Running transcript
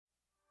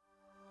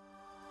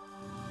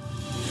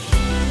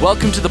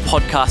Welcome to the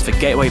podcast for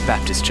Gateway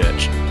Baptist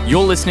Church.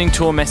 You're listening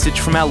to a message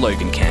from our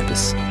Logan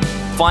campus.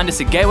 Find us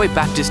at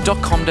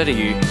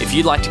gatewaybaptist.com.au if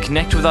you'd like to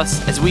connect with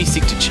us as we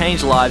seek to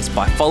change lives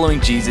by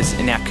following Jesus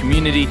in our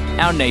community,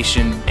 our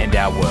nation, and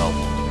our world.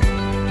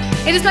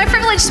 It is my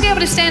privilege to be able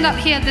to stand up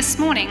here this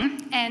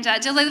morning and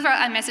deliver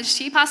a message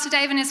to you. Pastor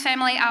Dave and his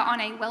family are on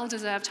a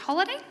well-deserved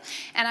holiday,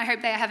 and I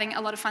hope they are having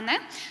a lot of fun there.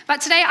 But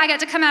today I get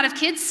to come out of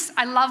kids.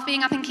 I love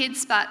being up in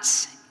kids, but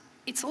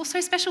it's also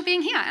special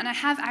being here, and I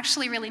have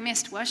actually really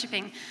missed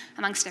worshipping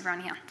amongst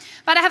everyone here.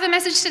 But I have a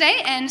message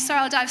today, and so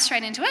I'll dive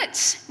straight into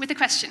it with a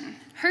question.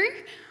 Who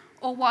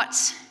or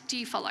what do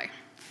you follow?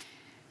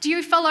 Do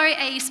you follow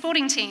a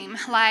sporting team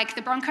like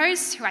the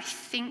Broncos, who I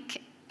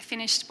think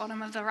finished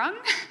bottom of the rung?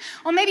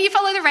 Or maybe you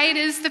follow the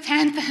Raiders, the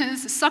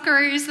Panthers, the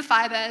Socceroos, the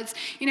Firebirds,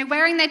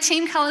 wearing their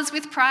team colours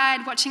with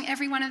pride, watching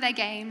every one of their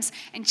games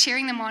and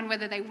cheering them on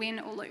whether they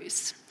win or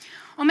lose.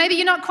 Or maybe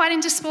you're not quite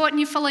into sport and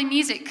you follow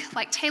music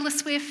like Taylor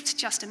Swift,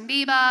 Justin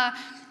Bieber,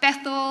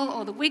 Bethel,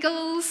 or the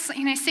Wiggles,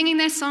 singing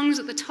their songs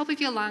at the top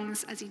of your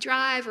lungs as you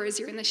drive or as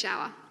you're in the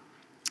shower.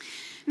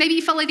 Maybe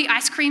you follow the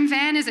ice cream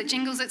van as it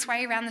jingles its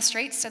way around the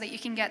streets so that you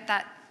can get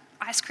that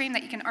ice cream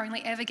that you can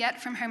only ever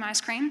get from Home Ice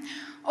Cream.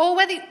 Or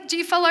do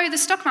you follow the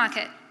stock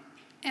market?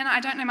 And I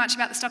don't know much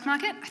about the stock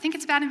market. I think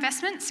it's about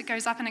investments. It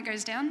goes up and it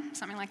goes down,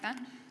 something like that.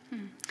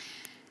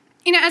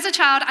 As a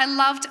child, I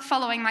loved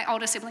following my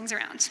older siblings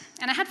around.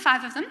 And I had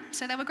 5 of them,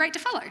 so they were great to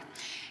follow.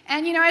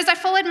 And, as I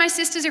followed my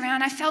sisters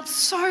around, I felt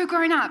so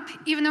grown up,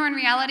 even though in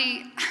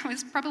reality, I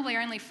was probably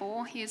only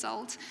 4 years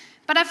old.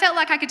 But I felt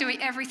like I could do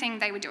everything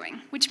they were doing,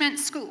 which meant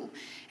school.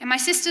 And my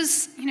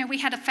sisters, we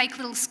had a fake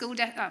little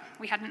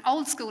we had an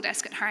old school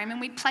desk at home,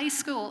 and we'd play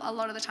school a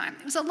lot of the time.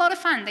 It was a lot of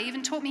fun. They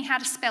even taught me how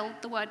to spell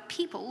the word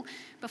people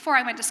before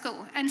I went to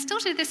school. And still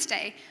to this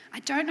day,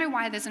 I don't know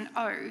why there's an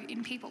O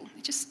in people.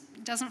 It just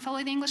doesn't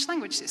follow the English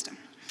language system.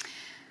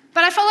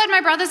 But I followed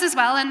my brothers as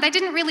well, and they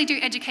didn't really do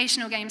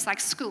educational games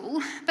like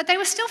school, but they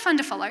were still fun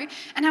to follow,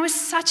 and I was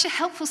such a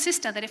helpful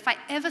sister that if I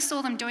ever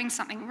saw them doing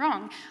something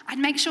wrong, I'd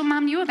make sure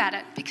Mum knew about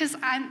it, because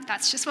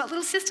that's just what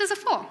little sisters are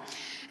for.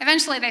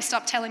 Eventually they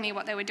stopped telling me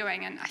what they were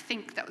doing, and I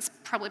think that was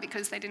probably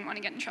because they didn't want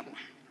to get in trouble.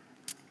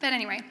 But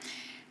anyway,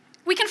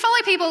 we can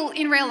follow people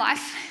in real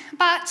life,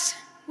 but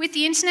with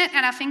the internet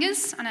at our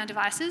fingers, on our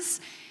devices,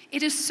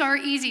 it is so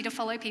easy to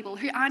follow people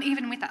who aren't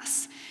even with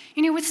us.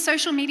 With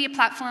social media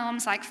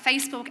platforms like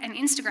Facebook and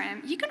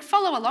Instagram, you can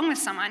follow along with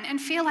someone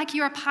and feel like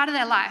you're a part of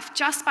their life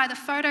just by the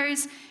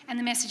photos and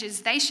the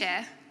messages they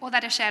share or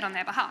that are shared on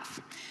their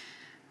behalf.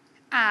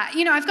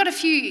 I've got a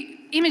few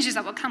images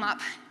that will come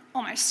up,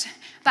 almost.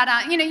 But,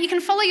 you can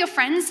follow your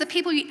friends, the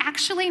people you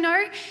actually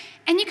know,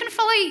 and you can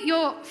follow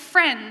your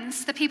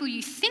friends, the people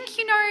you think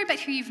you know, but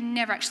who you've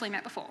never actually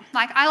met before.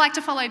 Like, I like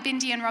to follow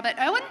Bindi and Robert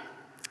Irwin,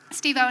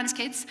 Steve Irwin's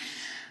kids.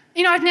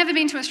 I've never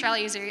been to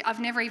Australia Zoo. I've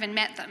never even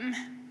met them.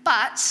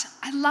 But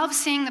I love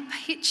seeing the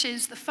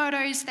pictures, the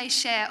photos they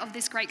share of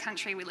this great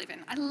country we live in.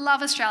 I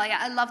love Australia.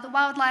 I love the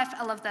wildlife.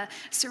 I love the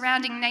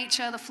surrounding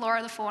nature, the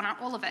flora, the fauna,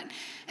 all of it.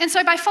 And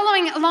so by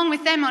following along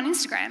with them on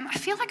Instagram, I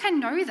feel like I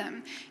know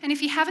them. And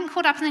if you haven't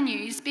caught up in the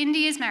news,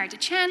 Bindi is married to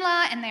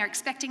Chandler and they're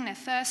expecting their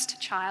first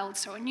child.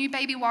 So a new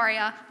baby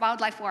warrior,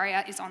 wildlife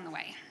warrior, is on the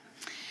way.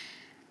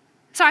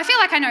 So I feel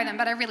like I know them,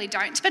 but I really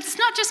don't. But it's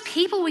not just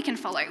people we can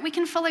follow. We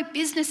can follow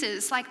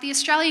businesses like the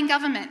Australian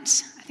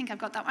government. I think I've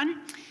got that one.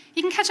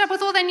 You can catch up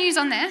with all their news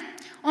on there.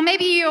 Or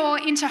maybe you're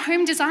into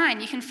home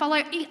design. You can follow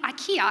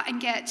IKEA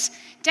and get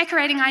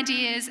decorating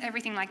ideas,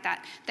 everything like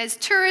that. There's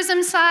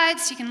tourism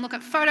sites. You can look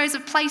at photos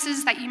of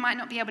places that you might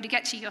not be able to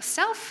get to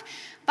yourself,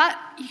 but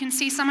you can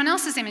see someone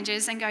else's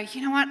images and go,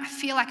 you know what, I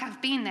feel like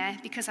I've been there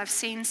because I've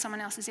seen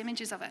someone else's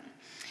images of it.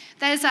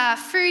 There's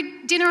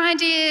food, dinner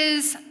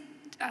ideas,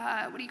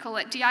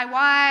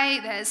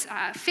 DIY, there's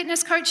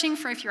fitness coaching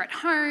for if you're at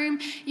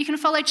home. You can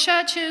follow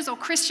churches or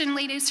Christian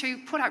leaders who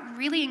put up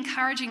really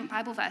encouraging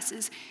Bible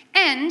verses.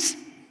 And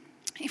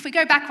if we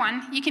go back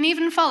one, you can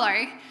even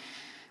follow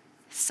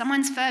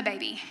someone's fur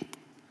baby.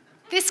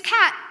 This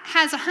cat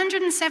has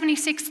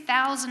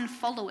 176,000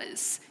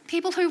 followers,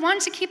 people who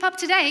want to keep up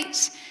to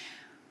date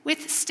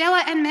with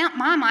Stella and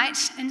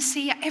Marmite and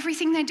see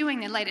everything they're doing,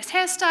 their latest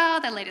hairstyle,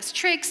 their latest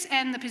tricks,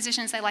 and the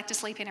positions they like to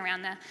sleep in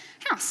around their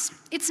house.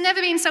 It's never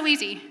been so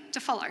easy to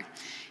follow.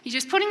 You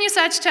just put in your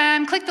search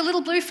term, click the little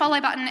blue follow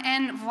button,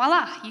 and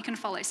voila, you can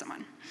follow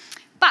someone.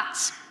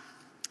 But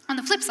on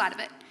the flip side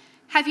of it,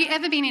 have you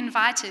ever been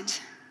invited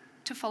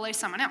to follow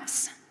someone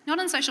else? Not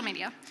on social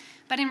media,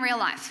 but in real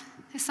life.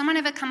 Has someone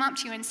ever come up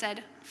to you and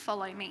said,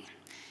 follow me?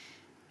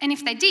 And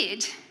if they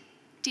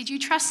did you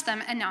trust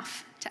them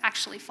enough to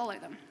actually follow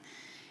them?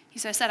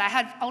 As I said, I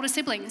had older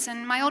siblings,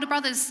 and my older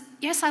brothers,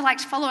 yes, I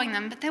liked following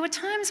them, but there were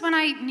times when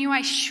I knew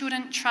I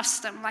shouldn't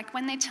trust them, like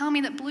when they tell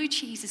me that blue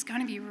cheese is going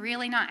to be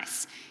really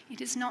nice.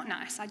 It is not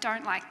nice. I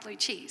don't like blue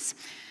cheese.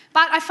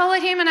 But I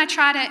followed him and I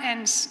tried it,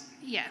 and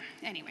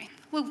anyway,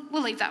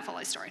 we'll leave that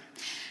follow story.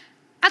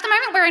 At the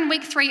moment, we're in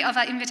week 3 of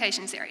our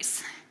invitation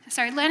series.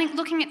 So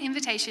looking at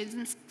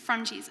invitations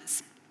from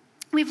Jesus.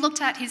 We've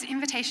looked at his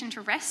invitation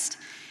to rest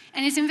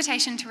and his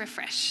invitation to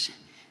refresh.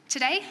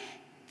 Today,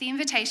 the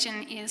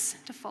invitation is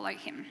to follow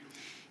him.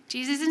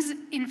 Jesus is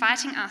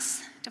inviting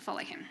us to follow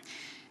him.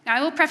 Now,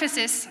 I will preface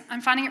this.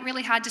 I'm finding it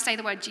really hard to say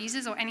the word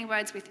Jesus or any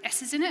words with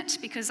S's in it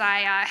because I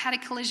had a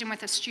collision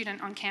with a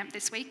student on camp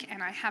this week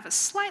and I have a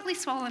slightly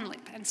swollen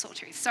lip and sore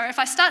tooth. So if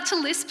I start to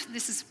lisp,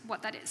 this is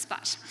what that is.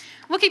 But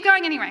we'll keep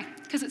going anyway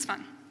because it's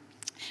fun.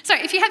 So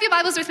if you have your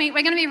Bibles with me,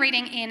 we're going to be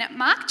reading in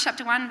Mark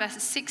chapter 1,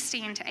 verses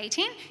 16 to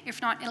 18.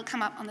 If not, it'll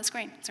come up on the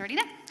screen. It's already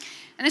there.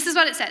 And this is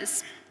what it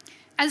says.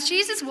 As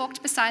Jesus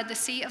walked beside the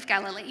Sea of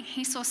Galilee,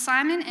 he saw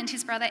Simon and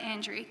his brother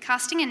Andrew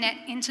casting a net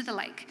into the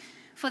lake,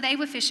 for they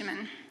were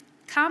fishermen.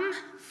 "Come,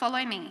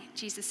 follow me,"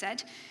 Jesus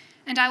said,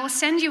 "and I will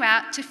send you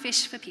out to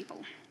fish for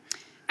people."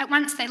 At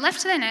once they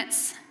left their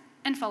nets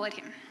and followed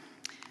him.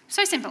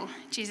 So simple.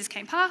 Jesus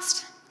came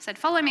past, said,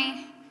 "Follow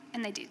me,"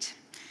 and they did.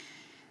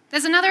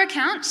 There's another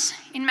account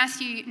in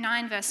Matthew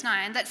 9, verse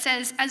 9, that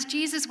says, as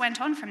Jesus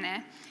went on from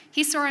there,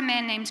 he saw a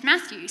man named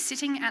Matthew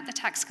sitting at the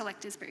tax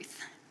collector's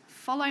booth.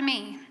 "Follow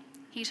me,"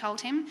 he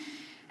told him,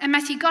 and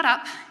Matthew got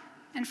up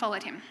and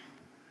followed him.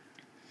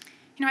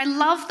 You know, I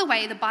love the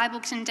way the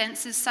Bible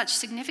condenses such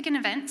significant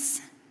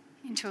events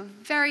into a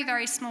very,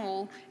 very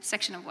small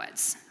section of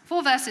words.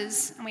 4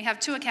 verses, and we have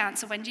 2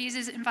 accounts of when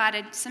Jesus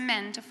invited some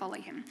men to follow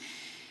him.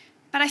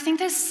 But I think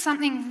there's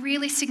something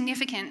really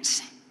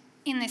significant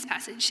in this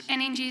passage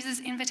and in Jesus'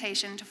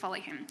 invitation to follow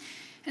him.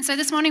 And so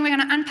this morning we're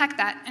going to unpack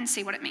that and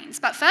see what it means.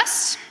 But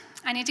first,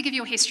 I need to give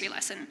you a history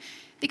lesson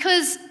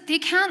because the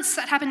accounts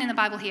that happened in the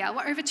Bible here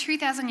were over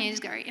 2,000 years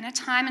ago in a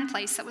time and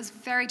place that was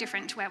very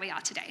different to where we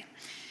are today.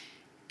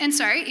 And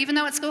so, even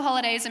though it's school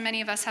holidays and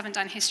many of us haven't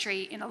done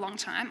history in a long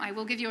time, I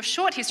will give you a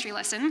short history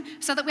lesson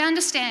so that we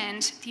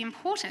understand the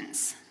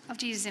importance of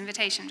Jesus'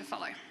 invitation to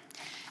follow.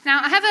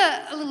 Now, I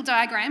have a little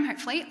diagram,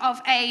 hopefully,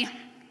 of a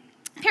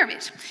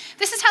pyramid.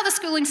 This is how the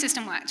schooling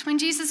system worked when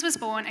Jesus was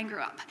born and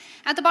grew up.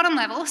 At the bottom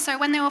level, so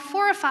when they were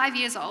 4 or 5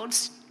 years old,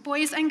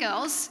 boys and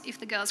girls, if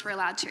the girls were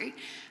allowed to,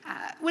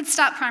 would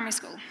start primary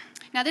school.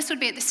 Now, this would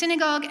be at the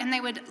synagogue, and they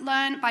would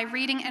learn by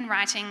reading and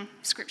writing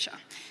scripture.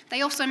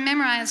 They also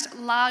memorized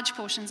large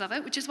portions of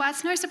it, which is why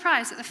it's no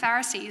surprise that the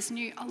Pharisees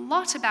knew a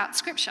lot about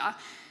scripture,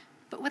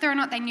 but whether or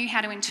not they knew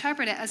how to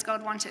interpret it as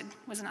God wanted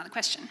was another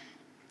question.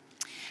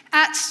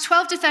 At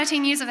 12 to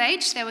 13 years of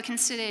age, they were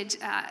considered,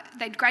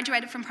 they'd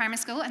graduated from primary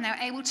school, and they were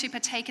able to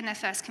partake in their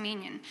first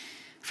communion.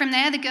 From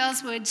there, the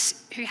girls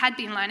who had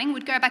been learning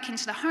would go back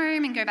into the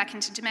home and go back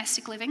into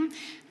domestic living.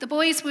 The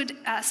boys would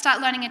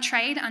start learning a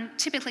trade,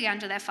 typically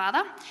under their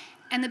father,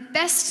 and the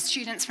best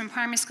students from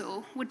primary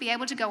school would be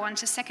able to go on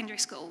to secondary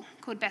school,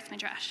 called Beth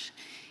Midrash.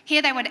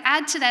 Here they would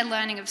add to their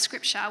learning of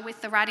scripture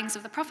with the writings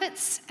of the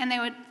prophets, and they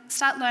would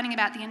start learning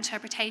about the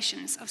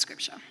interpretations of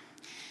scripture.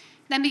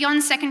 Then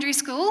beyond secondary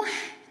school,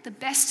 the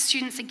best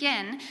students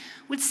again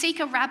would seek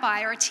a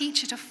rabbi or a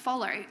teacher to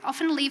follow,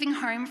 often leaving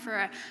home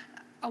for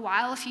a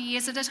while, a few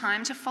years at a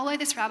time, to follow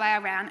this rabbi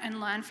around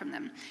and learn from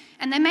them.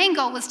 And their main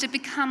goal was to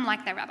become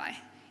like their rabbi.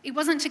 It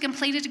wasn't to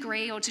complete a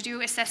degree or to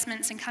do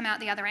assessments and come out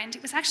the other end.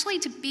 It was actually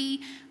to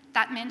be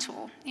that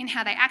mentor in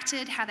how they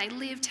acted, how they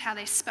lived, how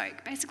they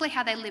spoke, basically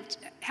how they lived,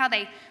 how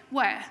they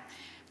were,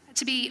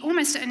 to be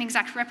almost an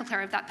exact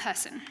replica of that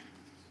person.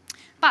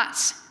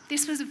 But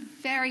this was a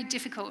very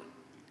difficult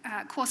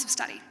course of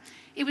study.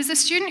 It was a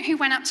student who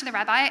went up to the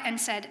rabbi and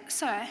said,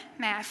 "Sir,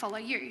 may I follow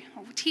you?"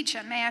 Or,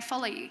 "Teacher, may I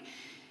follow you?"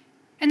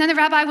 And then the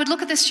rabbi would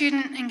look at the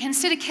student and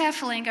consider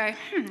carefully and go,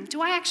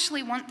 do I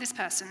actually want this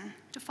person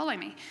to follow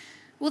me?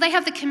 Will they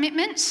have the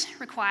commitment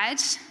required?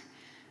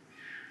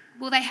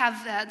 Will they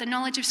have the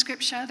knowledge of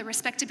scripture, the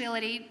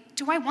respectability?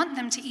 Do I want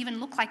them to even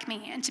look like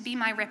me and to be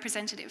my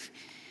representative?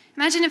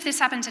 Imagine if this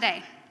happened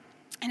today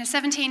and a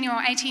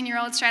 17-year-old,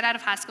 18-year-old straight out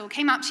of high school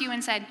came up to you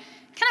and said,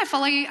 "Can I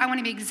follow you? I want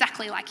to be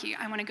exactly like you.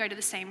 I want to go to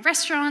the same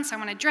restaurants. I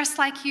want to dress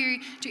like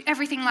you, do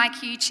everything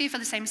like you, cheer for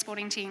the same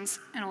sporting teams,"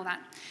 and all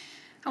that.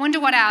 I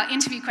wonder what our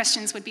interview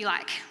questions would be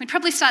like. We'd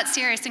probably start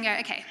serious and go,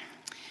 okay,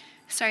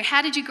 so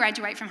how did you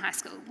graduate from high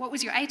school? What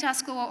was your ATAR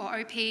score or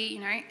OP?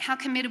 How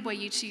committed were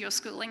you to your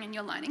schooling and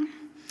your learning?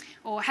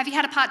 Or have you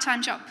had a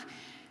part-time job?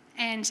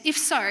 And if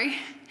so,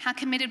 how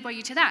committed were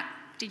you to that?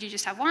 Did you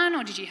just have one,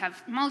 or did you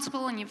have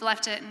multiple and you've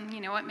left it and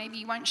you know what, maybe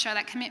you won't show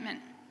that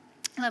commitment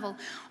level?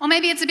 Or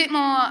maybe it's a bit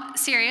more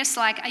serious,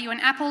 like are you an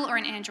Apple or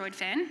an Android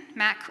fan,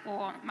 Mac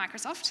or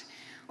Microsoft?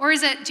 Or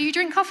is it, do you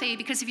drink coffee?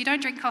 Because if you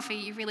don't drink coffee,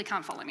 you really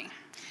can't follow me.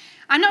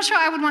 I'm not sure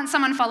I would want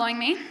someone following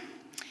me.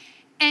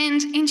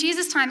 And in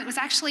Jesus' time, it was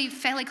actually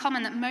fairly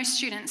common that most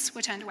students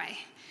were turned away.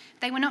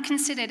 They were not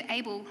considered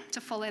able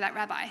to follow that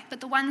rabbi.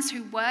 But the ones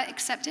who were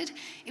accepted,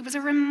 it was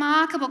a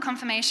remarkable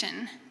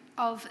confirmation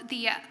of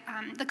the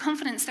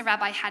confidence the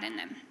rabbi had in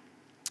them.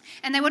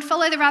 And they would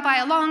follow the rabbi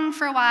along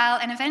for a while,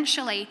 and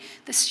eventually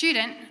the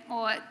student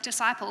or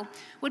disciple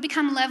would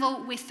become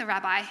level with the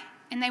rabbi,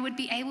 and they would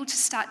be able to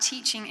start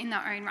teaching in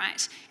their own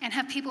right and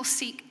have people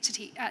seek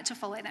to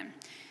follow them.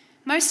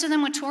 Most of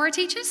them were Torah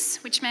teachers,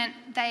 which meant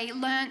they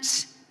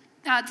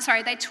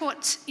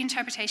taught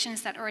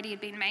interpretations that already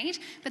had been made,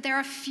 but there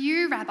are a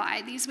few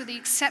rabbi, these were the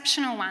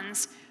exceptional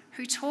ones,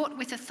 who taught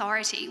with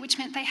authority, which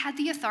meant they had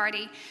the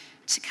authority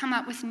to come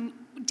up with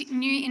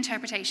new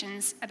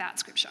interpretations about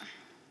Scripture.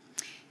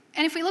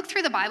 And if we look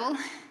through the Bible,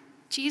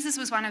 Jesus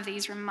was one of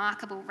these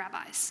remarkable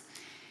rabbis.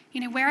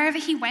 Wherever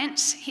he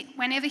went,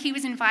 whenever he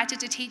was invited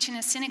to teach in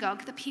a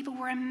synagogue, the people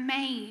were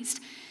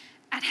amazed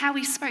at how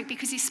he spoke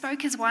because he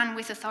spoke as one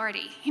with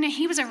authority.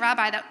 He was a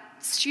rabbi that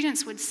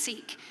students would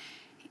seek.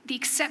 The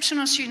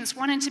exceptional students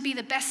wanted to be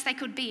the best they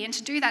could be, and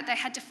to do that, they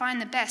had to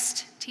find the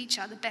best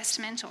teacher, the best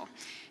mentor.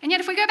 And yet,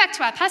 if we go back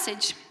to our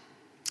passage,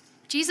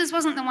 Jesus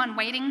wasn't the one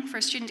waiting for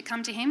a student to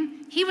come to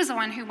him. He was the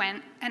one who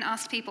went and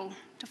asked people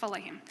to follow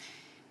him.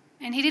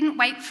 And he didn't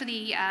wait for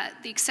the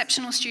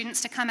exceptional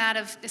students to come out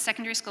of the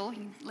secondary school. You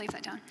can leave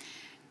that down.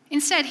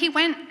 Instead, he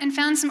went and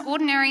found some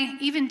ordinary,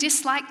 even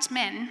disliked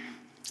men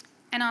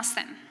and asked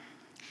them,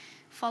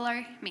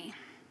 "Follow me."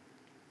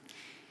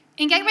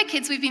 In Gateway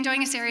Kids, we've been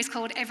doing a series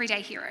called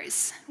Everyday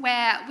Heroes,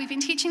 where we've been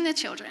teaching the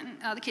children,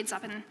 the kids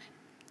up in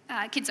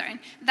Kids Zone,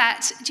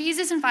 that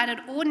Jesus invited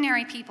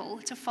ordinary people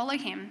to follow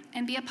him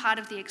and be a part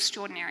of the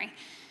extraordinary,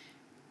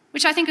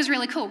 which I think is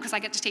really cool because I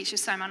get to teach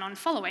this sermon on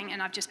following,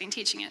 and I've just been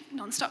teaching it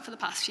non-stop for the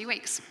past few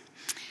weeks.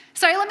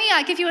 So let me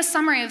give you a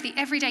summary of the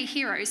everyday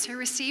heroes who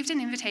received an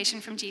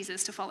invitation from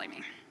Jesus to follow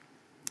me.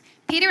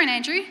 Peter and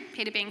Andrew,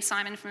 Peter being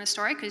Simon from the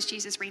story because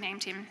Jesus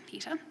renamed him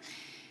Peter.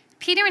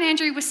 Peter and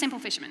Andrew were simple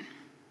fishermen.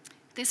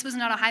 This was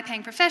not a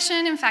high-paying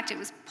profession. In fact, it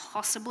was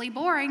possibly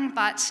boring,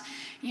 but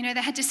they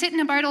had to sit in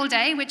a boat all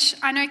day, which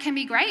I know can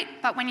be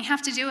great, but when you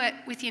have to do it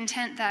with the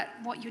intent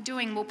that what you're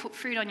doing will put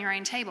food on your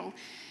own table,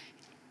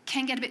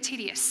 can get a bit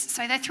tedious.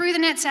 So they threw the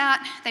nets out,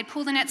 they'd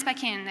pull the nets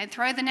back in, they'd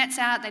throw the nets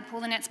out, they'd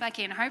pull the nets back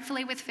in,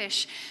 hopefully with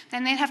fish.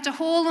 Then they'd have to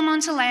haul them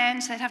onto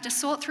land, they'd have to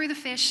sort through the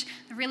fish,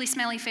 the really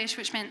smelly fish,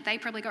 which meant they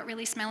probably got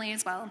really smelly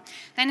as well.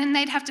 Then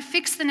they'd have to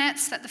fix the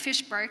nets that the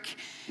fish broke,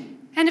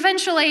 and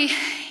eventually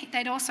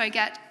they'd also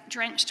get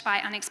drenched by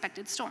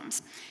unexpected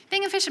storms.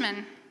 Being a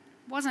fisherman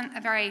wasn't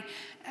a very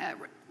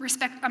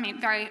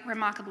very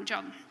remarkable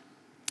job.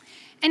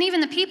 And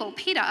even the people,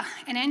 Peter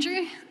and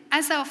Andrew,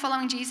 as they were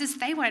following Jesus,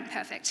 they weren't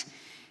perfect.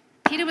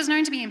 Peter was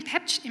known to be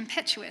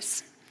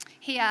impetuous.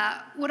 He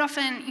would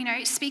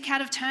often, speak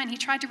out of turn. He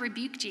tried to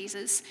rebuke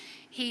Jesus.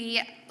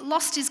 He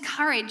lost his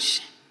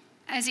courage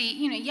as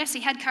yes,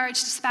 he had courage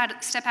to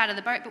step out of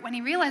the boat, but when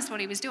he realized what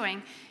he was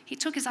doing, he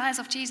took his eyes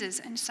off Jesus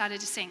and started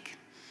to sink.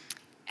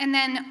 And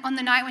then on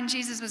the night when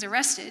Jesus was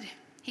arrested,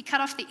 he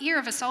cut off the ear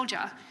of a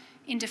soldier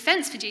in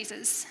defense for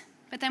Jesus.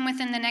 But then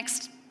within the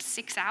next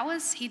 6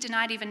 hours, he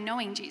denied even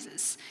knowing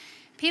Jesus.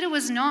 Peter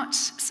was not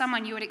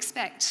someone you would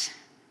expect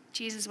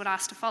Jesus would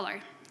ask to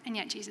follow, and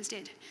yet Jesus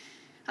did.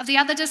 Of the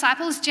other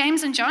disciples,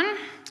 James and John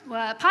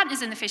were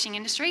partners in the fishing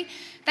industry.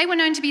 They were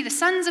known to be the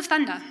sons of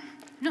thunder.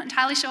 I'm not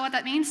entirely sure what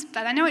that means,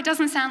 but I know it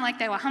doesn't sound like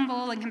they were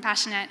humble and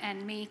compassionate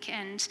and meek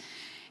and,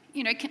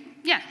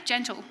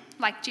 gentle,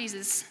 like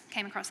Jesus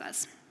came across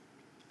as.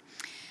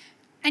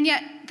 And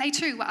yet, they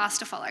too were asked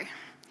to follow.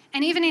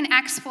 And even in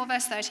Acts 4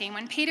 verse 13,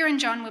 when Peter and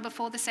John were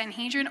before the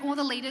Sanhedrin, all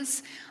the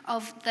leaders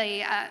of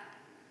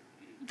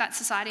that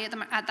society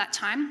at that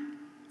time,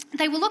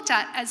 they were looked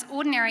at as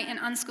ordinary and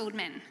unschooled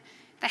men.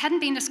 They hadn't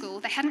been to school,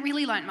 they hadn't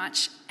really learned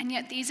much, and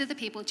yet these are the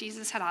people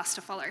Jesus had asked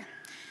to follow.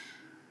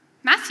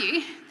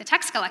 Matthew, the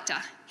tax collector,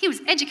 he was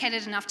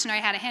educated enough to know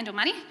how to handle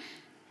money,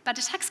 but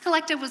a tax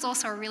collector was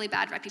also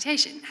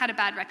had a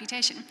bad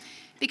reputation,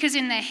 because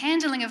in their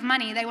handling of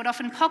money, they would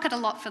often pocket a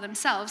lot for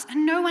themselves,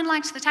 and no one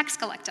liked the tax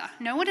collector.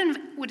 No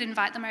one would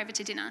invite them over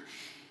to dinner.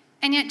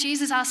 And yet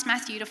Jesus asked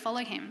Matthew to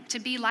follow him, to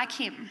be like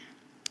him.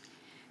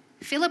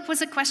 Philip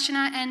was a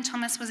questioner and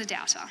Thomas was a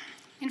doubter.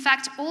 In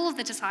fact, all of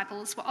the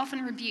disciples were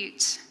often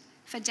rebuked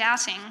for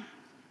doubting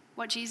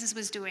what Jesus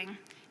was doing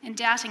and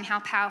doubting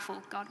how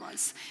powerful God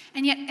was.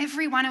 And yet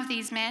every one of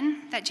these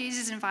men that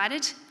Jesus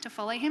invited to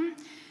follow him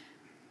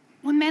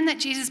were men that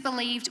Jesus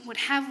believed would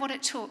have what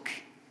it took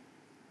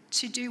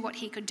to do what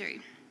he could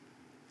do.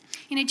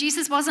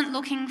 Jesus wasn't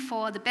looking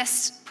for the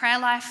best prayer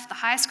life, the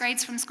highest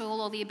grades from school,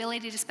 or the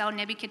ability to spell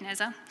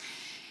Nebuchadnezzar.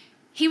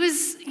 He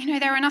was,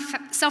 there were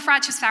enough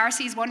self-righteous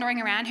Pharisees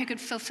wandering around who could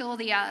fulfill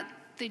the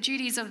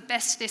duties of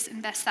best this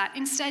and best that.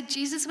 Instead,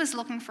 Jesus was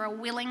looking for a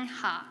willing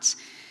heart.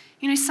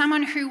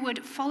 Someone who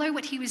would follow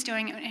what he was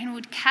doing and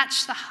would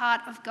catch the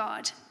heart of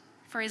God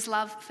for his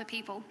love for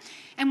people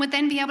and would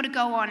then be able to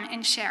go on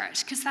and share it,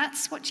 because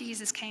that's what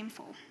Jesus came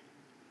for.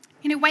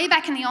 Way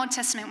back in the Old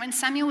Testament, when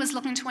Samuel was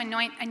looking to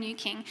anoint a new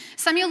king,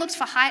 Samuel looked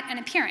for height and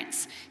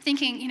appearance,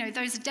 thinking,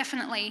 those are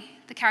definitely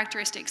the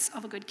characteristics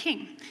of a good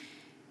king.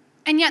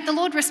 And yet the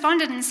Lord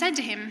responded and said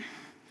to him,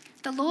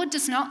 "The Lord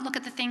does not look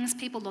at the things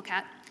people look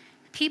at.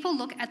 People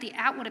look at the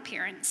outward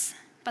appearance,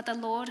 but the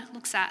Lord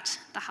looks at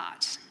the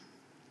heart."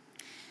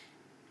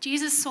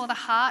 Jesus saw the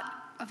heart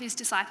of his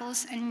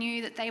disciples and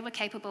knew that they were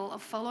capable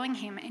of following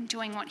him and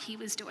doing what he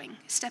was doing,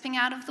 stepping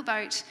out of the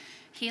boat,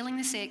 healing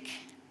the sick,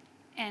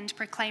 and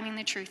proclaiming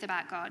the truth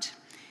about God.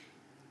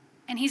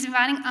 And he's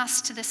inviting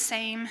us to the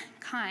same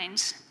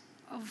kind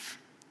of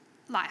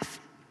life.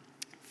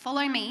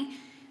 Follow me,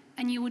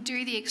 and you will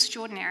do the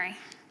extraordinary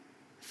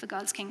for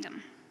God's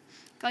kingdom.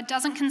 God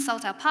doesn't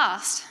consult our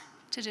past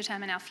to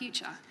determine our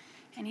future.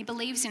 and he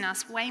believes in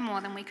us way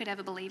more than we could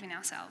ever believe in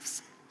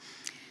ourselves.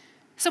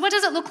 So what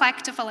does it look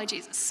like to follow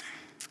Jesus?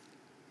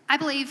 I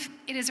believe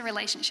it is a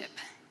relationship.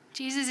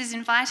 Jesus is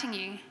inviting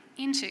you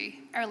into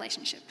a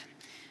relationship.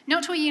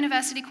 Not to a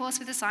university course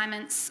with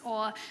assignments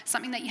or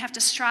something that you have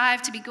to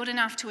strive to be good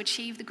enough to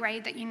achieve the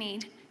grade that you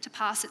need to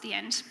pass at the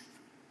end.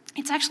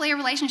 It's actually a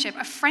relationship,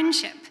 a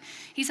friendship.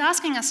 He's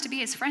asking us to be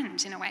his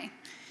friend in a way.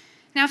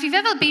 Now, if you've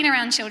ever been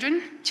around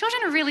children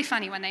are really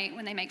funny when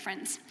they make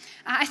friends.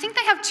 I think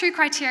they have two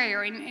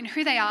criteria in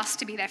who they ask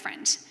to be their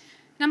friend.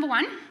 Number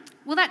one,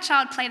 will that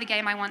child play the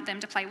game I want them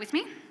to play with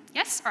me?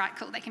 Yes? All right,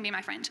 cool, they can be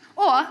my friend.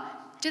 Or,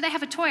 do they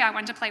have a toy I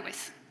want to play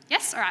with?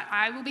 Yes? All right,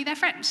 I will be their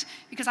friend,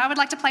 because I would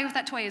like to play with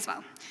that toy as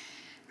well.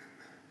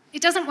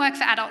 It doesn't work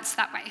for adults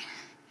that way.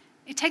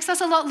 It takes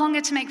us a lot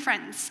longer to make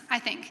friends, I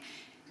think,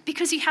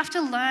 because you have to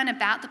learn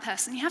about the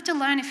person. You have to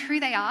learn if who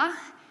they are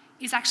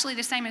is actually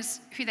the same as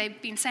who they've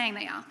been saying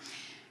they are.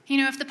 You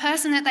know, if the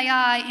person that they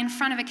are in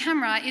front of a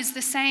camera is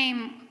the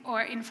same,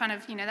 or in front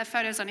of, their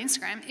photos on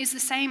Instagram, is the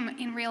same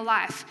in real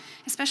life,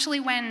 especially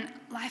when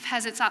life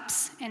has its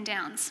ups and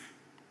downs.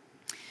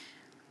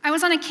 I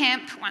was on a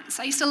camp once.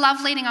 I used to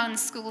love leading on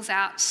Schools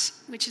Out,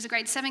 which is a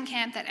grade 7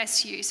 camp that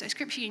SU, so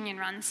Scripture Union,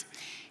 runs.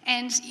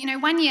 And,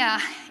 1 year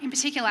in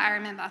particular I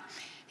remember,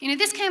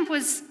 this camp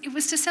was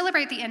to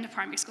celebrate the end of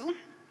primary school.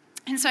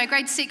 And so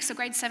grade 6 or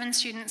grade 7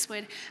 students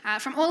would,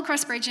 from all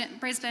across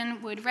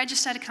Brisbane, would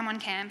register to come on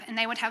camp, and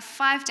they would have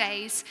 5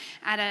 days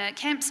at a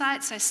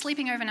campsite, so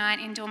sleeping overnight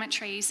in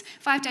dormitories,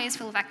 5 days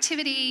full of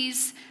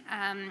activities,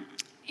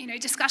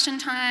 discussion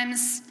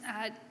times,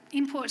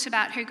 input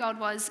about who God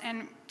was,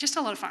 and just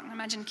a lot of fun.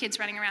 Imagine kids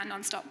running around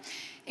non-stop.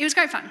 It was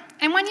great fun.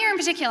 And 1 year in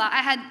particular,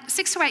 I had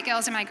 6 to 8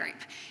 girls in my group.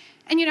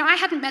 And, I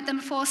hadn't met them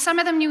before. Some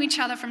of them knew each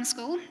other from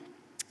school,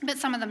 but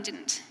some of them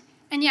didn't.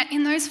 And yet,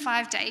 in those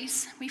 5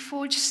 days, we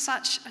forged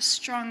such a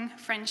strong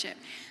friendship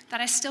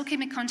that I still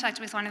keep in contact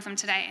with one of them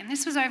today. And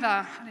this was over,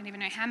 I don't even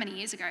know how many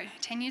years ago,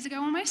 10 years ago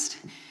almost.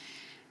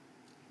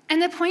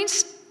 And the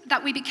point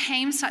that we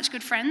became such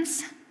good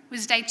friends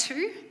was day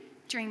 2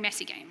 during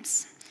messy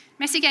games.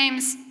 Messy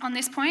games on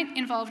this point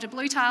involved a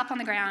blue tarp on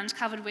the ground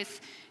covered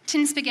with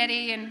tin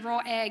spaghetti and raw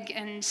egg,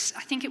 and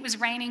I think it was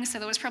raining, so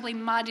there was probably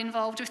mud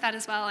involved with that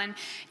as well. And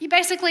you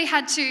basically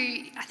had to,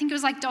 I think it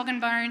was like dog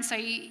and bone, so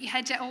you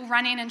had to all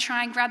run in and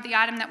try and grab the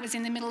item that was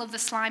in the middle of the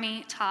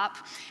slimy tarp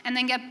and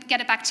then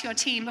get it back to your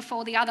team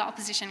before the other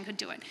opposition could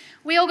do it.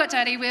 We all got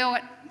dirty, we all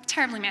got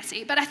terribly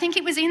messy, but I think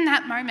it was in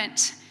that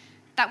moment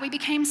that we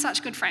became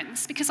such good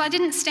friends, because I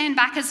didn't stand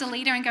back as a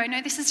leader and go, no,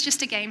 this is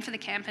just a game for the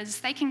campers.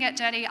 They can get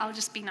dirty, I'll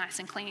just be nice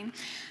and clean.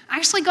 I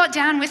actually got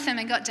down with them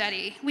and got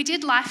dirty. We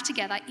did life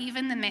together,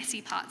 even the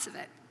messy parts of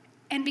it.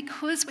 And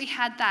because we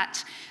had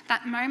that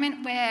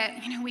moment where,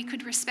 we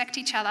could respect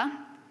each other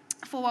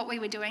for what we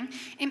were doing,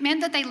 it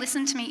meant that they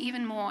listened to me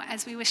even more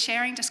as we were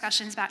sharing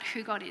discussions about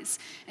who God is.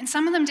 And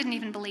some of them didn't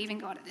even believe in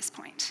God at this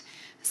point.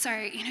 So,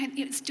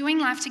 it's doing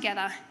life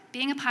together,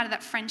 being a part of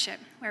that friendship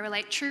where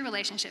true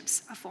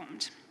relationships are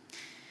formed.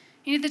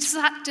 The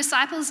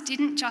disciples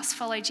didn't just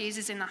follow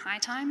Jesus in the high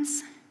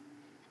times,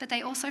 but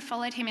they also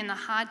followed him in the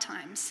hard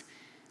times,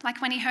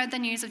 like when he heard the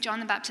news of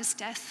John the Baptist's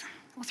death,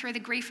 or through the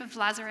grief of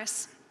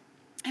Lazarus,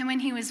 and when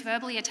he was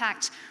verbally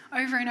attacked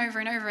over and over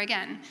and over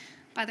again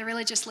by the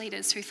religious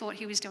leaders who thought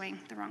he was doing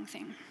the wrong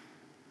thing.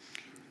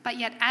 But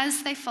yet,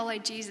 as they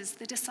followed Jesus,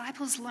 the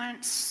disciples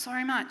learned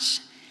so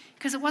much,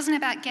 because it wasn't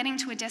about getting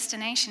to a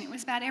destination. It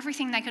was about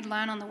everything they could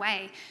learn on the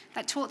way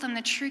that taught them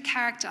the true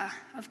character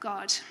of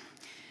God,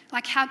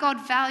 like how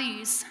God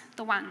values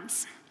the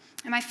ones.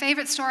 And my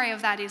favourite story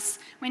of that is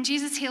when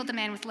Jesus healed the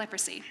man with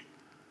leprosy.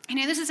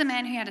 This is a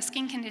man who had a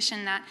skin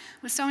condition that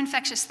was so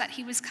infectious that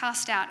he was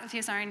cast out of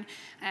his own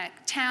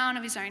town,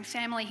 of his own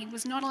family. He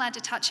was not allowed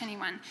to touch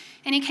anyone.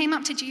 And he came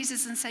up to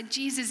Jesus and said,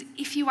 Jesus,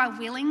 if you are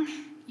willing,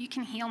 you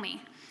can heal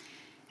me.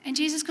 And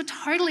Jesus could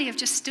totally have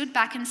just stood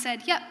back and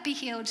said, yep, be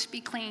healed,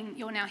 be clean,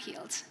 you're now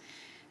healed.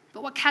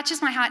 But what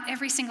catches my heart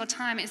every single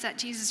time is that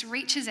Jesus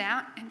reaches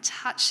out and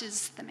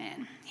touches the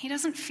man. He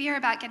isn't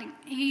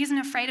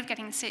afraid of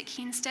getting sick.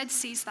 He instead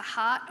sees the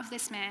heart of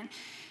this man.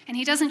 And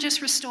he doesn't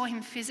just restore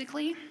him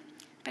physically,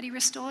 but he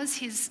restores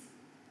his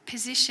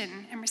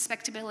position and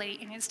respectability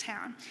in his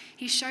town.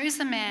 He shows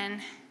the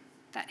man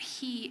that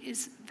he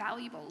is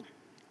valuable,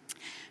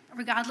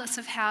 regardless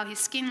of how his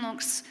skin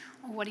looks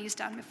or what he's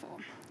done before.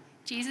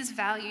 Jesus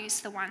values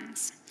the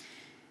ones.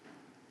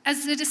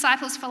 As the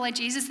disciples followed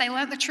Jesus, they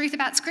learnt the truth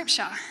about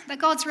Scripture, that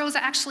God's rules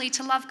are actually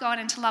to love God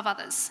and to love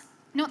others,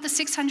 not the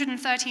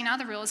 613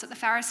 other rules that the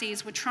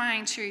Pharisees were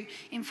trying to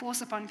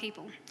enforce upon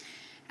people.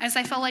 As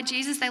they followed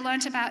Jesus, they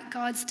learnt about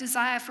God's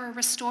desire for a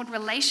restored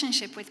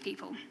relationship with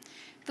people.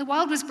 The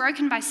world was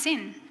broken by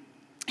sin,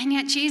 and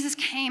yet Jesus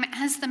came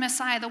as the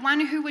Messiah, the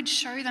one who would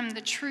show them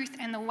the truth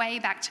and the way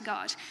back to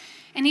God.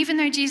 And even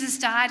though Jesus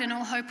died and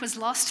all hope was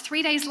lost,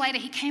 3 days later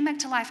he came back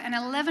to life and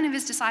 11 of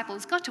his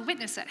disciples got to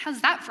witness it.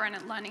 How's that for a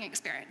learning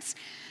experience?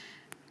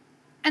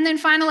 And then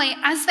finally,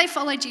 as they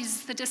followed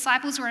Jesus, the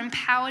disciples were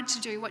empowered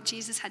to do what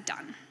Jesus had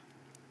done.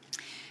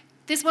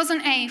 This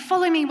wasn't a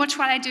follow me, watch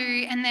what I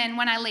do, and then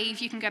when I leave,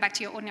 you can go back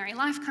to your ordinary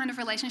life kind of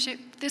relationship.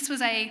 This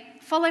was a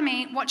follow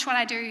me, watch what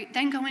I do,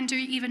 then go and do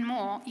even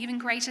more, even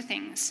greater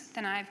things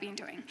than I've been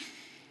doing.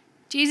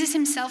 Jesus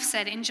himself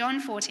said in John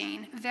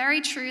 14,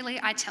 "Very truly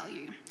I tell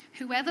you,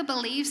 whoever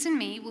believes in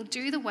me will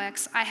do the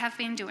works I have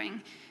been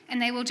doing,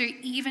 and they will do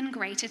even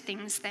greater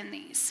things than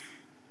these."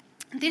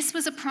 This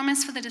was a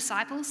promise for the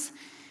disciples.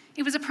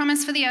 It was a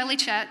promise for the early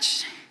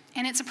church,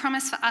 and it's a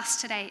promise for us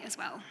today as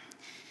well.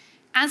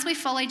 As we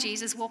follow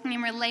Jesus, walking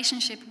in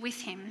relationship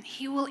with him,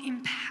 he will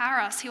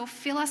empower us. He will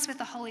fill us with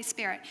the Holy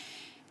Spirit,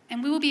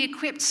 and we will be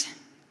equipped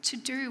to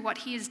do what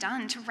he has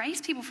done, to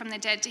raise people from the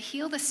dead, to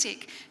heal the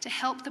sick, to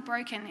help the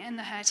broken and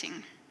the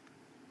hurting.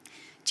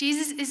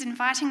 Jesus is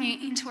inviting you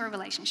into a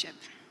relationship.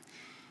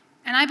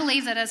 And I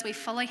believe that as we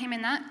follow him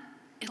in that,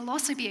 it'll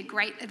also be a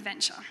great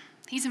adventure.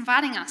 He's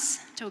inviting us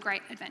to a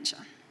great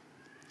adventure.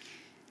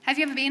 Have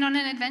you ever been on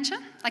an adventure?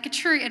 Like a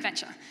true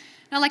adventure?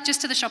 Not like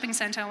just to the shopping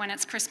centre when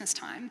it's Christmas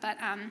time, but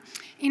an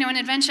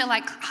adventure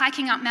like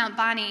hiking up Mount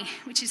Barney,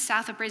 which is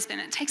south of Brisbane.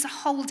 It takes a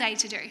whole day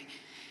to do.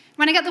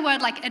 When I get the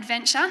word like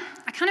adventure,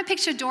 I kind of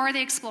picture Dora the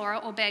Explorer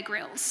or Bear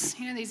Grylls,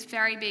 these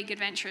very big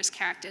adventurous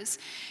characters,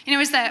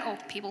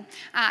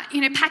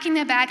 packing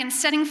their bag and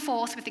setting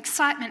forth with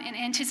excitement and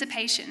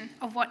anticipation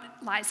of what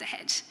lies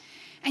ahead.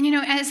 And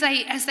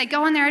as they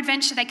go on their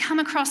adventure, they come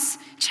across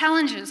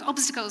challenges,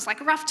 obstacles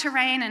like rough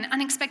terrain and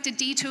unexpected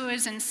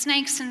detours and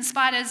snakes and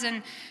spiders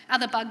and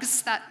other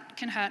bugs that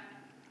can hurt.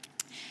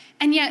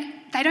 And yet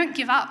they don't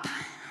give up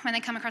when they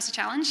come across a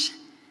challenge.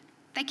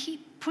 They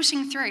keep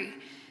pushing through.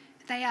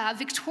 They are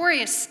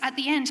victorious at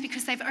the end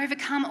because they've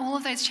overcome all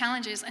of those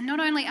challenges. And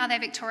not only are they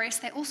victorious,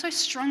 they're also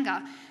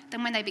stronger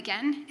than when they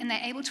began, and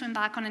they're able to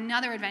embark on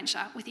another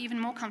adventure with even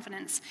more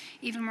confidence,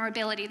 even more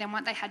ability than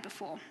what they had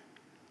before.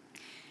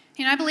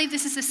 I believe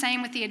this is the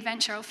same with the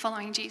adventure of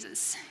following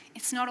Jesus.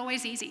 It's not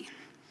always easy.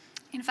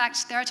 In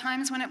fact, there are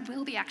times when it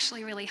will be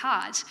actually really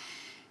hard.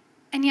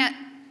 And yet,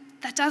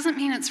 that doesn't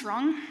mean it's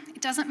wrong.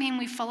 It doesn't mean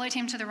we followed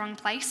him to the wrong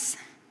place.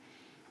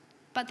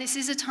 But this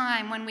is a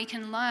time when we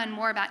can learn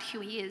more about who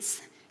he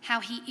is, how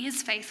he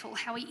is faithful,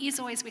 how he is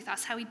always with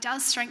us, how he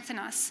does strengthen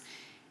us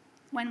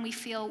when we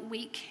feel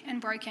weak and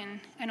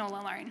broken and all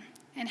alone.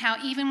 And how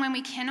even when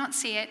we cannot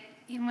see it,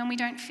 even when we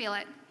don't feel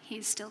it, he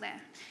is still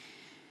there.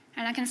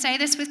 And I can say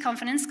this with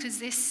confidence because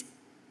this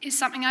is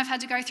something I've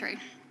had to go through.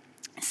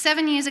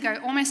 7 years ago,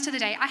 almost to the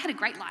day, I had a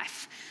great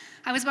life.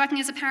 I was working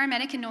as a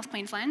paramedic in North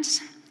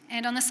Queensland,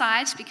 and on the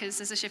side, because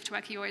as a shift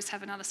worker you always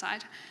have another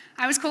side,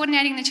 I was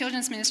coordinating the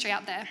children's ministry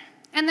up there,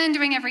 and then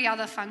doing every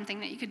other fun thing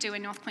that you could do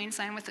in North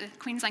Queensland with the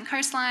Queensland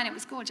coastline. It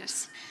was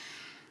gorgeous.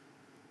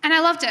 And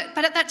I loved it,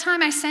 but at that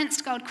time I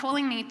sensed God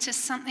calling me to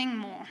something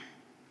more.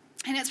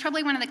 And it's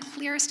probably one of the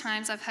clearest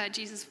times I've heard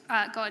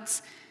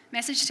God's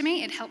message to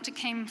me. It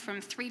came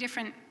from 3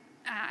 different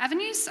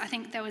avenues. I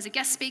think there was a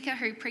guest speaker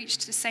who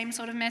preached the same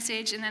sort of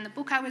message, and then the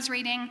book I was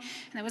reading,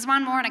 and there was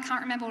one more, and I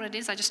can't remember what it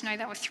is. I just know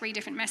there were 3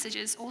 different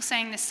messages, all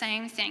saying the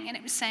same thing, and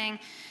it was saying,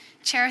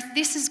 "Cherith,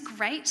 this is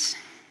great,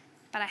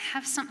 but I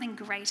have something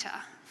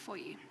greater for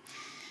you."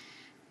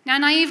 Now,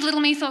 naive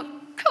little me thought,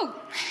 cool,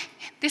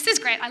 this is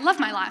great. I love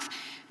my life.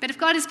 But if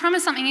God has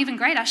promised something even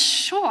greater,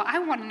 sure, I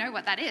want to know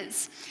what that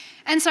is.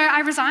 And so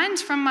I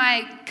resigned from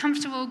my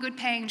comfortable,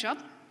 good-paying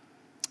job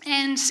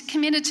and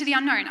committed to the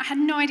unknown. I had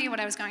no idea what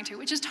I was going to,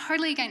 which is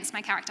totally against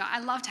my character. I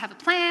love to have a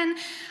plan.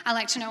 I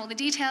like to know all the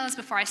details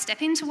before I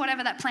step into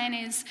whatever that plan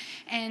is.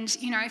 And,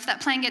 if that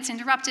plan gets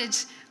interrupted,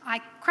 I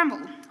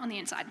crumble on the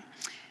inside.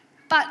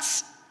 But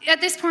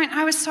at this point,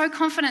 I was so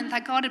confident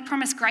that God had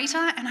promised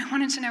greater, and I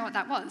wanted to know what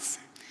that was.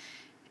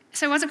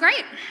 So was it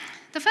great?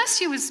 The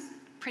first year was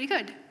pretty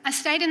good. I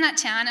stayed in that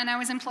town, and I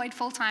was employed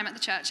full-time at the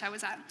church I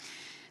was at.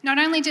 Not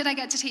only did I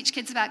get to teach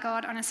kids about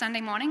God on a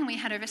Sunday morning, we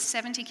had over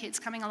 70 kids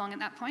coming along at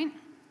that point,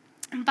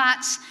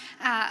 but,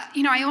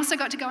 I also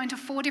got to go into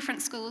 4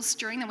 different schools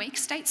during the week,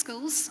 state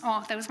schools,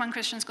 there was one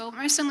Christian school,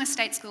 most of them were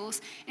state schools,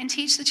 and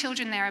teach the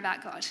children there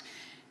about God.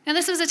 Now,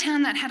 this was a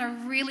town that had a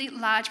really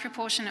large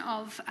proportion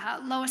of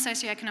lower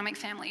socioeconomic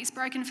families,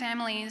 broken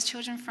families,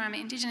 children from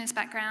Indigenous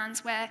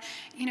backgrounds, where,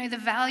 the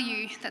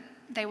value that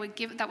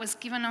that was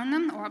given on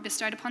them or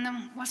bestowed upon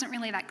them wasn't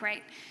really that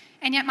great.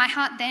 And yet my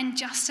heart then,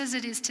 just as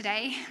it is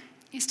today,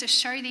 is to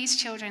show these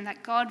children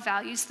that God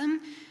values them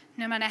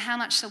no matter how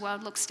much the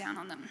world looks down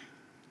on them.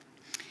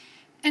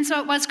 And so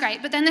it was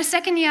great. But then the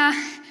second year,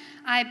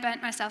 I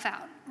burnt myself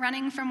out,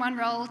 running from one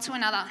role to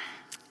another,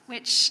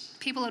 which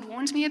people had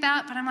warned me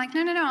about, but I'm like,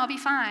 no, I'll be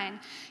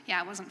fine.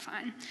 Yeah, I wasn't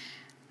fine.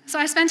 So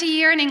I spent a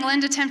year in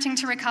England attempting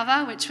to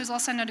recover, which was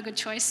also not a good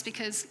choice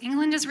because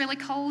England is really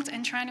cold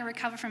and trying to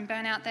recover from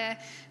burnout there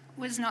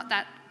was not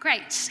that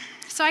great.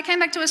 So I came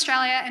back to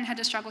Australia and had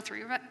to struggle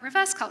through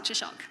reverse culture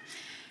shock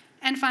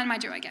and find my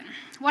joy again.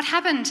 What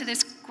happened to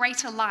this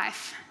greater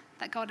life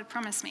that God had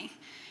promised me?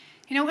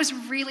 It was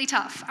really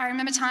tough. I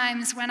remember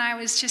times when I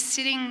was just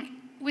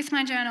sitting with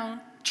my journal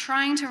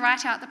trying to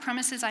write out the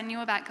promises I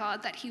knew about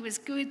God, that he was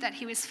good, that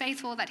he was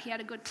faithful, that he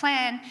had a good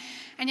plan,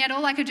 and yet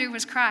all I could do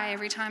was cry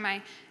every time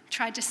I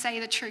tried to say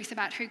the truth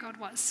about who God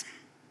was.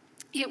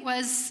 It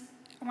was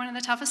one of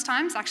the toughest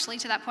times. Actually,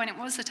 to that point, it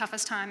was the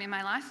toughest time in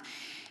my life.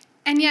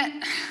 And yet,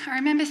 I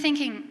remember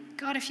thinking,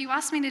 God, if you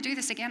asked me to do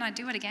this again, I'd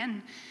do it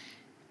again.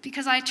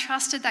 Because I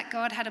trusted that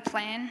God had a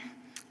plan,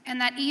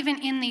 and that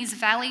even in these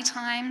valley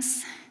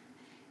times,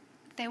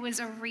 there was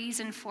a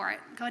reason for it.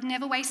 God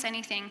never wastes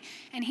anything,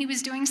 and he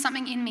was doing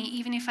something in me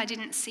even if I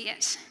didn't see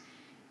it.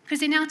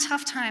 Because in our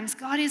tough times,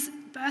 God is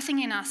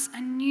birthing in us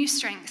a new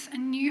strength, a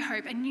new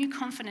hope, a new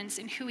confidence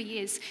in who he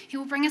is. He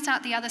will bring us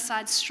out the other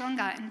side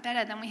stronger and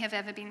better than we have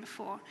ever been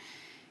before.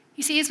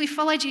 You see, as we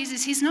follow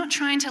Jesus, he's not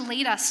trying to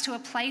lead us to a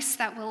place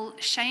that will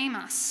shame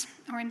us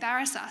or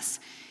embarrass us.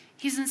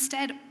 He's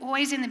instead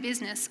always in the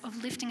business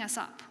of lifting us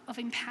up, of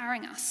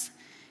empowering us.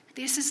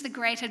 This is the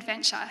great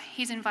adventure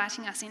he's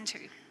inviting us into.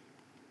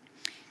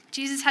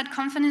 Jesus had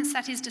confidence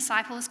that his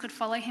disciples could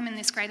follow him in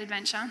this great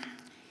adventure,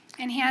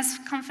 and he has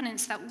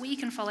confidence that we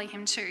can follow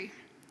him too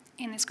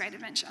in this great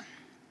adventure.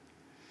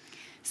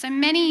 So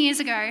many years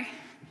ago,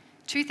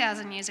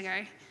 2,000 years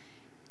ago,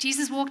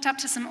 Jesus walked up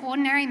to some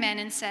ordinary men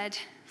and said,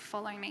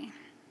 "Follow me."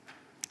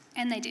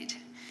 And they did.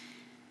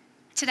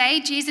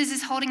 Today, Jesus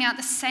is holding out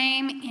the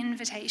same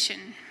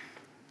invitation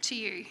to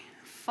you.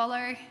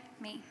 Follow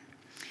me.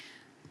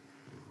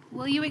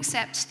 Will you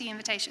accept the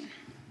invitation?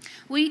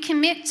 Will you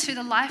commit to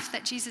the life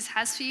that Jesus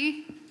has for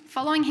you,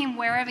 following him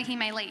wherever he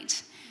may lead?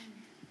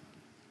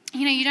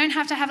 You don't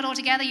have to have it all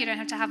together. You don't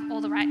have to have all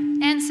the right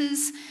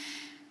answers.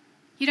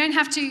 You don't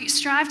have to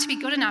strive to be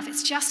good enough.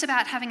 It's just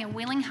about having a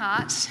willing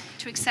heart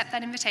to accept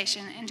that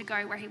invitation and to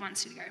go where he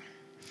wants you to go.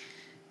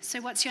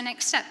 So what's your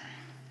next step?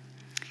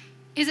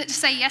 Is it to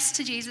say yes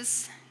to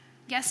Jesus,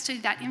 yes to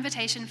that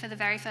invitation for the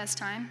very first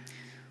time?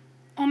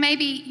 Or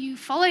maybe you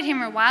followed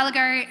him a while ago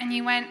and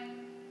you went,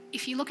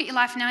 if you look at your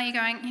life now, you're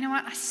going, you know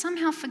what, I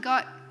somehow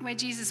forgot where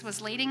Jesus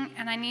was leading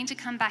and I need to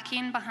come back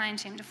in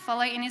behind him to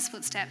follow in his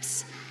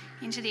footsteps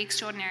into the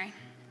extraordinary.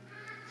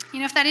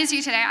 If that is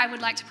you today, I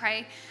would like to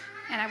pray,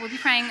 and I will be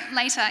praying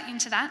later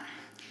into that.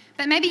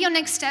 But maybe your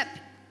next step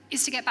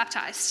is to get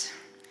baptized,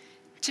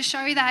 to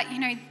show that,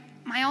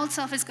 my old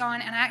self is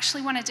gone and I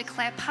actually want to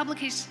declare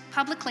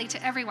publicly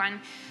to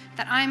everyone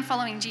that I am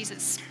following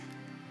Jesus.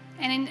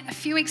 And in a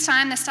few weeks'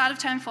 time, the start of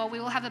term 4, we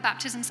will have a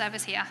baptism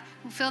service here.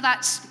 We'll fill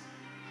that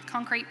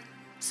concrete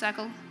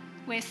circle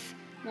with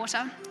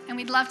water, and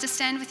we'd love to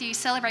stand with you,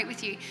 celebrate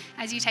with you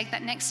as you take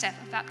that next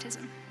step of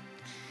baptism.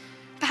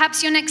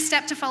 Perhaps your next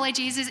step to follow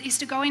Jesus is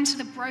to go into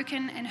the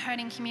broken and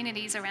hurting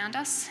communities around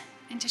us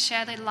and to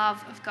share the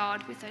love of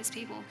God with those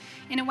people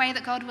in a way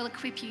that God will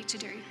equip you to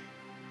do.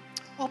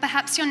 Or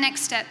perhaps your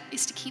next step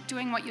is to keep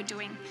doing what you're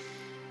doing.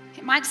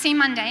 It might seem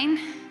mundane,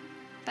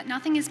 but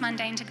nothing is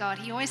mundane to God.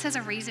 He always has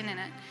a reason in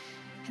it.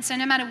 And so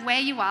no matter where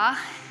you are,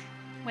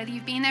 whether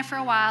you've been there for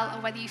a while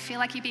or whether you feel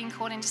like you're being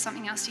called into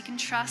something else, you can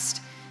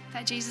trust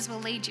that Jesus will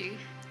lead you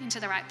into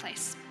the right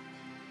place.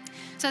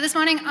 So this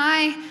morning,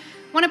 I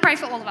want to pray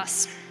for all of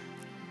us.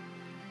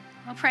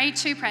 I'll pray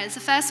 2 prayers.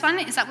 The first one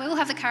is that we will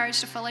have the courage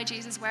to follow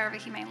Jesus wherever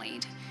he may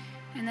lead.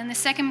 And then the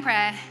second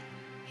prayer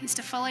is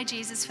to follow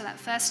Jesus for that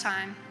first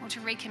time or to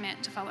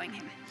recommit to following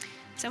him.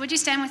 So would you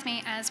stand with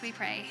me as we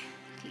pray,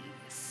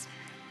 please?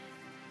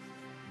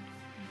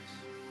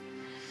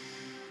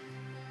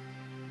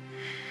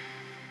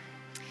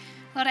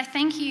 Lord, I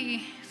thank you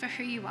for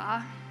who you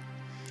are.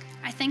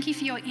 I thank you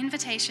for your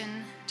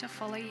invitation to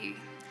follow you.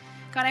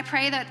 God, I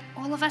pray that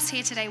all of us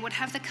here today would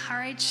have the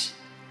courage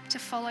to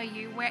follow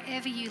you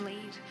wherever you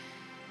lead.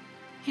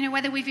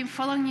 Whether we've been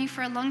following you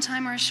for a long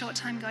time or a short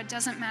time, God,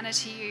 doesn't matter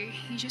to you.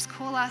 You just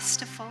call us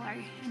to follow,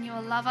 and you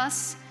will love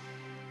us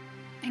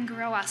and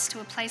grow us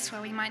to a place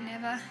where we might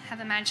never have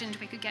imagined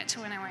we could get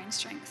to in our own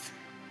strength.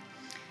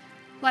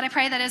 Lord, I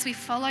pray that as we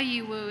follow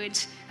you, we would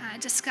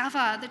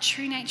discover the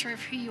true nature of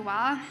who you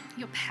are,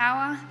 your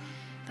power,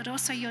 but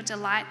also your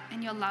delight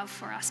and your love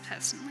for us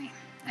personally.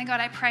 And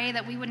God, I pray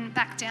that we wouldn't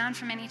back down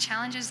from any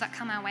challenges that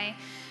come our way,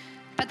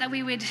 but that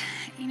we would,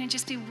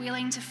 just be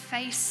willing to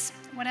face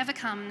whatever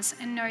comes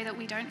and know that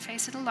we don't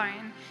face it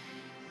alone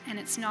and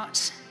it's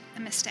not a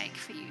mistake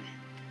for you.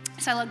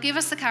 So Lord, give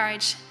us the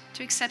courage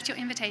to accept your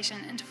invitation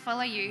and to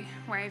follow you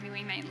wherever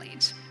we may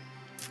lead.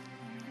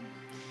 Amen.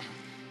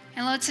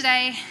 And Lord,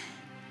 today,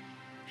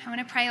 I want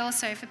to pray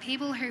also for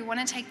people who want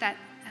to take that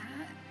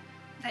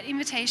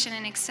invitation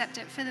and accept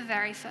it for the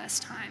very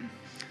first time,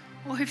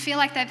 or who feel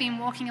like they've been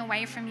walking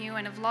away from you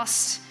and have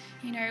lost,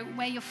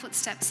 where your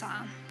footsteps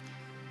are.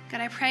 God,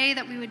 I pray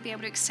that we would be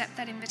able to accept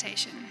that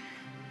invitation.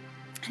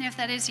 And if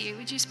that is you,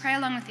 would you just pray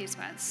along with these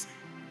words?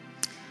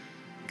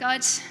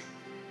 God,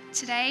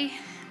 today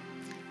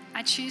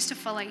I choose to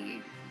follow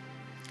you.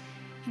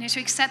 To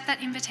accept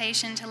that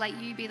invitation to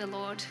let you be the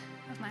Lord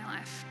of my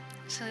life,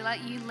 to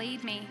let you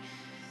lead me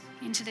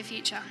into the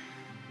future.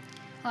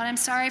 Lord, I'm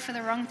sorry for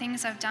the wrong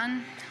things I've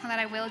done or that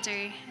I will do.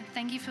 And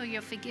thank you for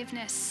your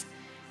forgiveness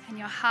and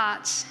your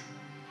heart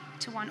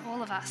to want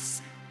all of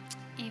us,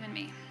 even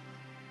me.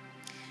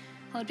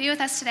 Lord, be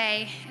with us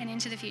today and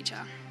into the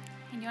future.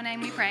 In your name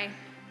we pray.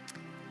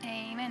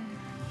 Amen.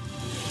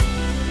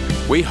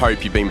 We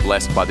hope you've been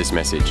blessed by this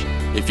message.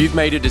 If you've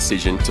made a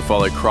decision to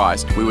follow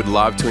Christ, we would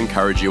love to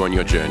encourage you on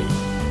your journey.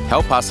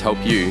 Help us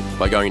help you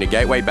by going to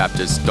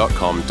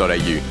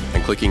gatewaybaptist.com.au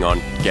and clicking on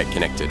Get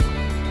Connected.